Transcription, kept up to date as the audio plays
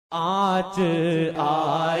آنچ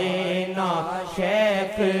آئے نا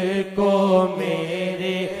شیخ کو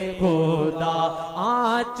میرے خدا،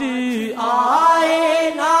 آنچ آئے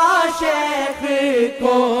نا شیخ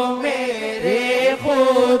کو میرے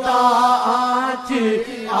خدا، آنچ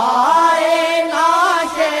آئے نا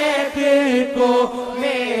شیخ کو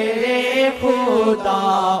میرے خدا،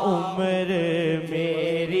 عمر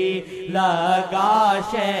میری لگا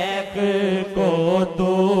شیخ کو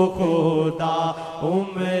تو خدا،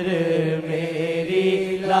 عمر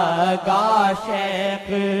میری لگا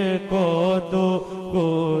شیخ کو تو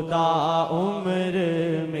خدا، عمر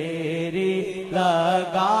میری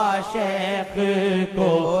لگا شیخ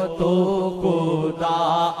کو تو خدا،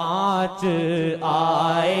 آنچ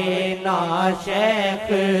آئے نا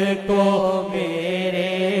شیخ کو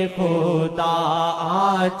میرے خدا،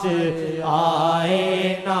 آنچ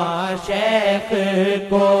آئے نا شیخ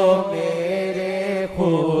کو میرے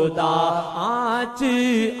خدا، آنچ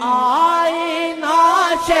آئے نا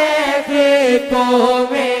شیخ کو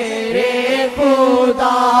میرے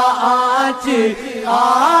خدا، آنچ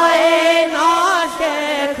آئے نا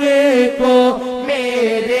شیخ کو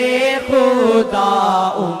میرے خدا،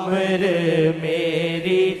 عمر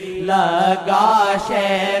میری لگا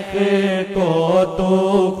شیخ کو تو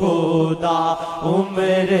خدا،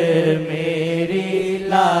 عمر میری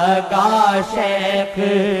لگا شیخ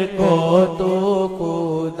کو تو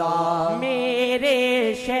خدا،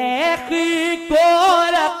 میرے شیخ کو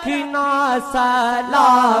رکھنا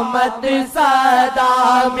سلامت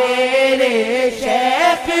سدا، میرے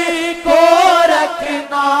شیخ کو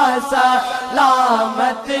رکھنا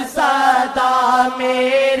سلامت سدا،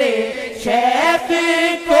 میرے شیخ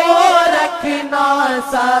کو رکھنا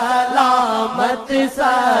سلامت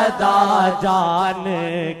سدا، جان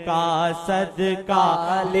کا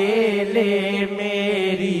صدقہ لے لے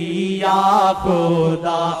میری یا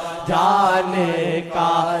خدا، جان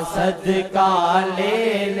کا صدقہ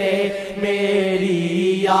لے لے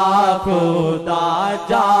میری یا خدا،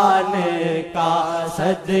 جان کا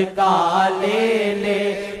صدقہ لے لے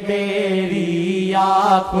میری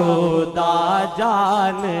یا خدا،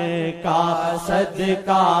 جان کا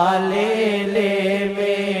صدقہ لے لے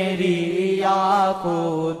میری یا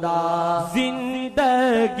خدا،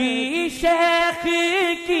 زندگی شیخ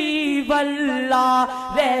کی واللہ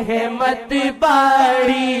رحمت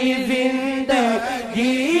بڑی،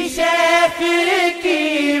 زندگی شیخ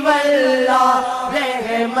کی واللہ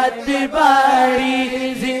رحمت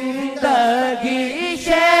بڑی، زندگی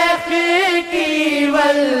شیخ کی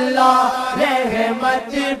واللہ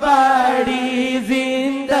رحمت بڑی،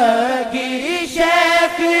 زندگی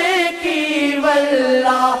شیخ کی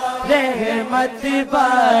واللہ رحمت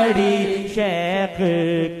بڑی، شیخ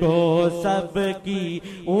کو سب کی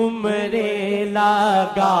عمریں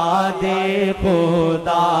لگا دے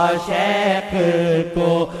خدا، شیخ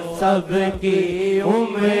کو سب کی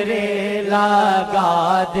عمریں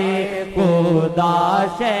لگا دے خدا،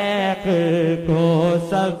 شیخ کو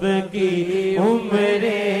سب کی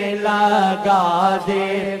عمریں لگا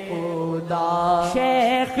دے خدا،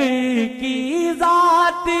 شیخ کی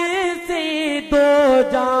ذات سے دو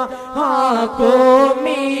جہاں کو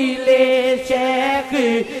ملے، شیخ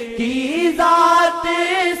کی ذات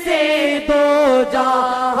سے دو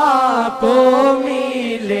جہاں کو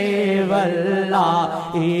ملے،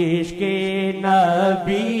 واللہ عشق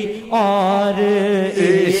نبی اور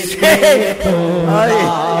عشق خدا،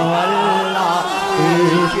 واللہ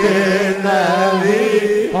عشق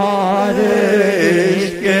نبی اور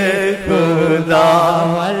عشق خدا،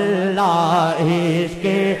 واللہ عشق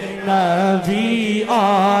نبی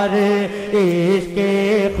اور عشق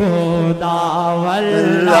خدا،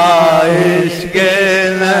 واللہ عشق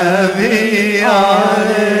نبی اور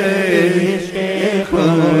عشق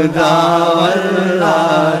خدا،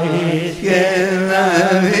 واللہ عشق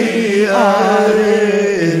نبی اور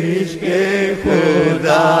عشق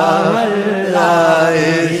خدا، واللہ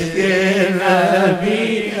عشق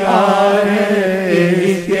نبی اور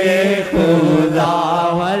عشق خدا،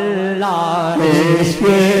 واللہ عشق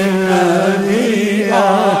نبی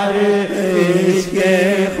اور عشق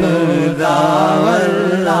خدا،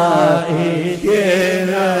 واللہ عشق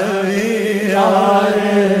نبی اور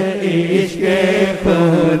عشق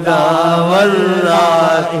خدا،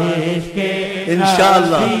 واللہ عشق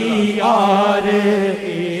نبی اور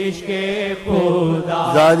عشق خدا،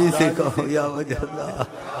 زاری سے کہو یا وجہ اللہ،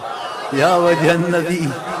 یا وجہ النبی،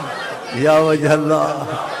 یا وجہ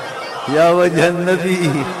اللہ، یا وجہ النبی،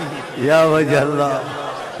 یا وجہ اللہ،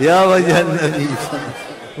 یا وجہ النبی،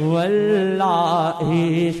 واللہ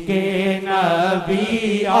عشق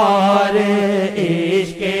نبی اور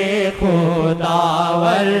عشق خدا،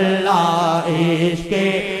 واللہ عشق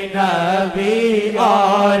نبی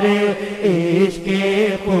اور عشق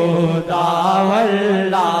خدا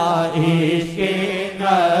واللہ، عشق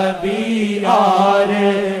نبی اور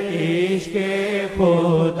عشق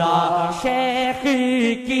خدا، شیخ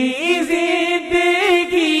کی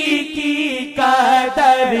زندگی کی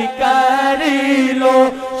قدر کر لو،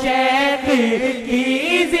 شیخ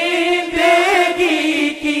کی زندگی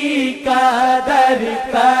کی قدر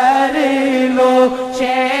کر لو،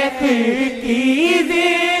 شیخ کی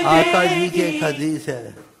زندگی۔ آقا جی کی ایک حدیث ہے،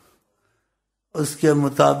 اس کے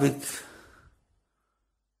مطابق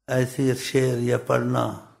ایسی شعر یا پڑھنا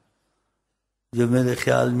جو میرے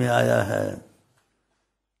خیال میں آیا ہے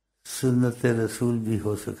سنت رسول بھی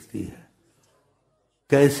ہو سکتی ہے۔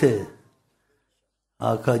 کیسے؟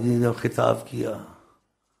 آقا جی نے جب خطاب کیا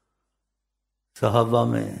صحابہ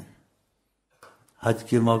میں حج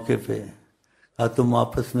کے موقع پہ، کہا تم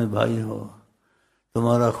آپس میں بھائی ہو،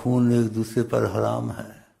 تمہارا خون ایک دوسرے پر حرام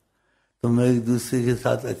ہے، تم ایک دوسرے کے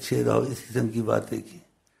ساتھ اچھے رہو، اس قسم کی باتیں کی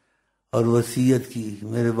اور وصیت کی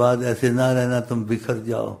میرے بعد ایسے نہ رہنا تم بکھر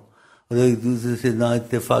جاؤ اور ایک دوسرے سے نا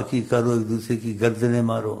اتفاقی کرو، ایک دوسرے کی گردنیں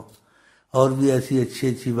مارو، اور بھی ایسی اچھی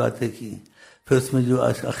اچھی باتیں کی۔ پھر اس میں جو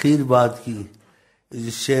اخیر بات کی،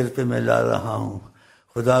 جس شعر پہ میں لا رہا ہوں،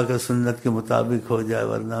 خدا کا سنت کے مطابق ہو جائے،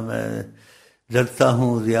 ورنہ میں ڈرتا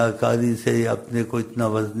ہوں ریاکاری سے اپنے کو اتنا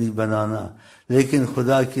وزنی بنانا، لیکن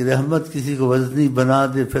خدا کی رحمت کسی کو وزنی بنا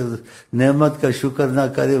دے، پھر نعمت کا شکر نہ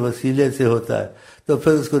کرے، وسیلے سے ہوتا ہے تو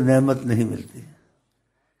پھر اس کو نعمت نہیں ملتی۔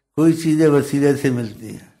 کوئی چیزیں وسیلے سے ملتی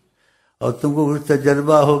ہیں، اور تم کو کچھ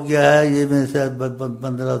تجربہ ہو گیا ہے، یہ میں سے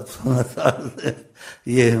 15-16 سال سے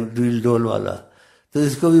یہ ڈیل ڈول والا، تو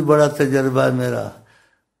اس کو بھی بڑا تجربہ ہے میرا،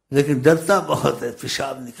 لیکن ڈرتا بہت ہے،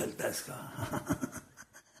 پیشاب نکلتا ہے اس کا۔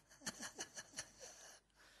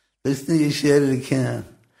 تو اس نے یہ شعر لکھے ہیں،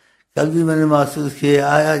 کل بھی میں نے محسوس کیا،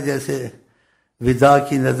 آیا جیسے ودا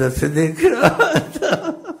کی نظر سے دیکھ رہا تھا،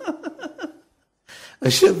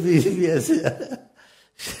 شبیر بھی ایسے آیا۔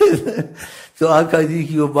 تو آقا جی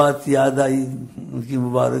کی وہ بات یاد آئی، ان کی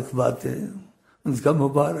مبارک باتیں، ان کا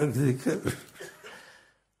مبارک ذکر،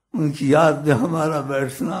 ان کی یاد میں ہمارا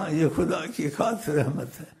بیٹھنا، یہ خدا کی خاص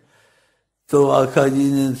رحمت ہے۔ تو آقا جی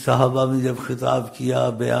نے صحابہ میں جب خطاب کیا،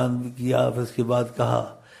 بیان بھی کیا، پھر اس کے بعد کہا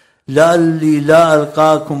لعلی لا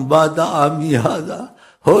القاکم بعد عامی ھذا،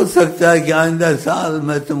 ہو سکتا ہے کہ آئندہ سال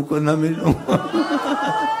میں تم کو نہ ملوں۔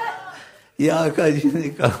 یہ آقا جی نے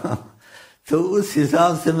کہا۔ تو اس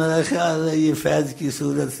حساب سے میرا خیال ہے یہ فیض کی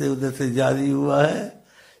صورت سے ادھر سے جاری ہوا ہے،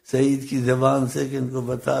 سعید کی زبان سے، کہ ان کو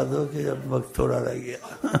بتا دو کہ اب وقت تھوڑا رہ گیا۔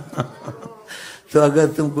 تو اگر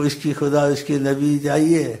تم کو عشق خدا، عشق نبی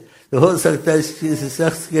چاہیے، تو ہو سکتا ہے اس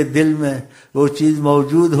شخص کے دل میں وہ چیز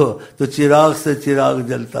موجود ہو تو چراغ سے چراغ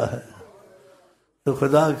جلتا ہے۔ تو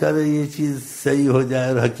خدا کرے یہ چیز صحیح ہو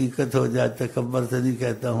جائے اور حقیقت ہو جائے، تکبر سے نہیں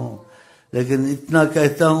کہتا ہوں، لیکن اتنا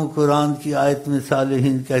کہتا ہوں، قرآن کی آیت میں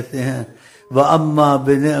صالحین کہتے ہیں وَأَمَّا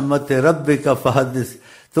بِنِعْمَتِ رَبِّكَ فَحَدِّثْ،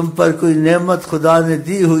 تم پر کوئی نعمت خدا نے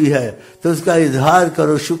دی ہوئی ہے تو اس کا اظہار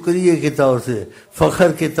کرو، شکریہ کے طور سے،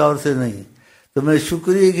 فخر کے طور سے نہیں۔ تو میں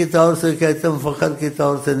شکریہ کے طور سے کہتا ہوں، فخر کے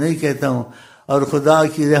طور سے نہیں کہتا ہوں، اور خدا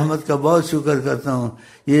کی رحمت کا بہت شکر کرتا ہوں۔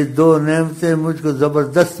 یہ دو نعمتیں مجھ کو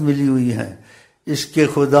زبردست ملی ہوئی ہیں، عشق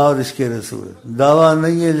خدا اور عشق رسول۔ دعویٰ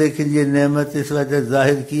نہیں ہے، لیکن یہ نعمت اس وجہ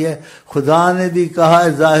ظاہر کی ہے، خدا نے بھی کہا ہے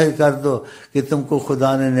ظاہر کر دو کہ تم کو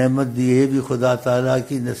خدا نے نعمت دی ہے، یہ بھی خدا تعالیٰ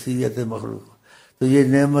کی نصیحت مخلوق۔ تو یہ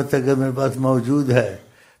نعمت اگر میرے پاس موجود ہے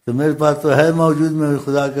تو میرے پاس تو ہے موجود، میں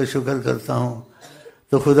خدا کا شکر کرتا ہوں۔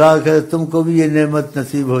 تو خدا کرے تم کو بھی یہ نعمت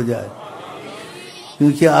نصیب ہو جائے،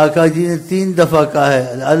 کیونکہ آقا جی نے 3 دفعہ کہا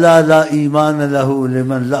ہے الا لا ایمان لہ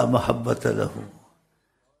لمن لا محبت لہ،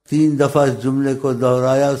 3 دفعہ اس جملے کو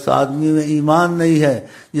دہرایا۔ اس آدمی میں ایمان نہیں ہے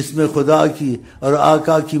جس میں خدا کی اور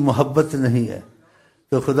آقا کی محبت نہیں ہے۔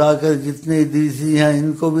 تو خدا کر جتنے ادریسی ہیں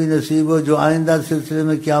ان کو بھی نصیب ہو، جو آئندہ سلسلے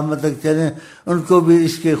میں قیامت تک چلیں ان کو بھی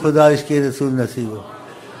عشق خدا عشق رسول نصیب ہو۔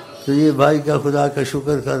 تو یہ بھائی کا خدا کا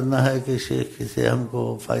شکر کرنا ہے کہ شیخ سے ہم کو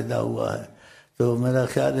فائدہ ہوا ہے، تو میرا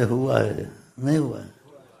خیال ہے ہوا ہے، نہیں ہوا ہے؟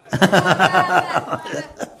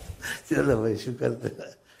 چلو بھائی شکر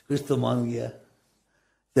کچھ تو مان گیا،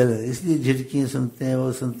 چلو اس لیے جھٹکیاں سنتے ہیں،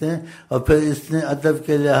 وہ سنتے ہیں۔ اور پھر اس نے ادب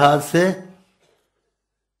کے لحاظ سے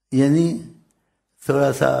یعنی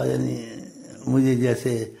تھوڑا سا یعنی مجھے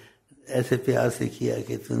جیسے ایسے پیار سے کیا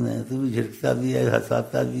کہ تو بھی جھٹکتا بھی ہے،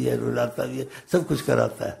 ہنساتا بھی ہے، رلاتا بھی ہے، سب کچھ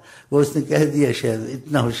کراتا ہے۔ وہ اس نے کہہ دیا شعر،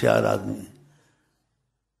 اتنا ہوشیار آدمی ہے۔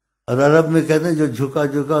 اور عرب میں کہتے ہیں جو جھکا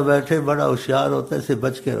جھکا بیٹھے بڑا ہوشیار ہوتا ہے، اس سے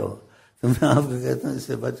بچ کے رہو۔ تو میں آپ کو کہتا ہوں اس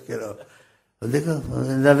سے بچ کے رہو۔ دیکھو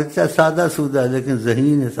لگتا ہے سادہ سودہ لیکن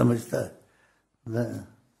ذہین ہے، سمجھتا ہے۔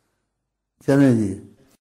 چلیں جی۔